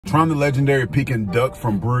Trying the legendary Peking duck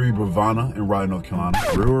from Brewery Bavana in Raleigh, North Carolina.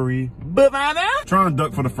 Brewery Bavana? Trying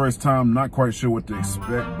duck for the first time, not quite sure what to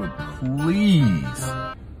expect, but please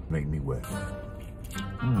make me wet.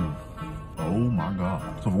 Oh my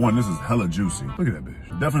God. So for one, this is hella juicy. Look at that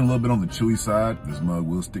bitch. Definitely a little bit on the chewy side. This mug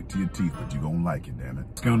will stick to your teeth, but you gonna like it, damn it.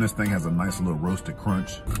 Skin on this thing has a nice little roasted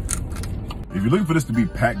crunch. If you're looking for this to be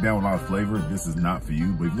packed down with a lot of flavor, this is not for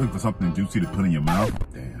you. But if you're looking for something juicy to put in your mouth,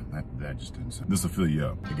 damn, that just didn't sound. This will fill you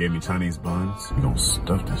up. They gave me Chinese buns. We're gonna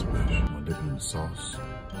stuff this bitch. I'm gonna dip it in the sauce.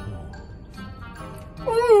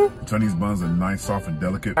 Chinese buns are nice, soft, and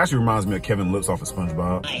delicate. Actually reminds me of Kevin Lips off of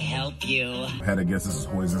SpongeBob. I help you. I had to guess this is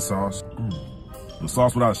hoisin sauce. The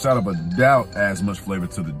sauce, without a shadow of a doubt, adds much flavor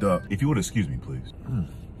to the duck. If you would excuse me, please.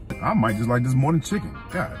 I might just like this more than chicken.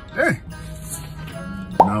 God dang.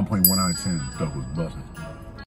 9.1 out of 10. Duck was busting.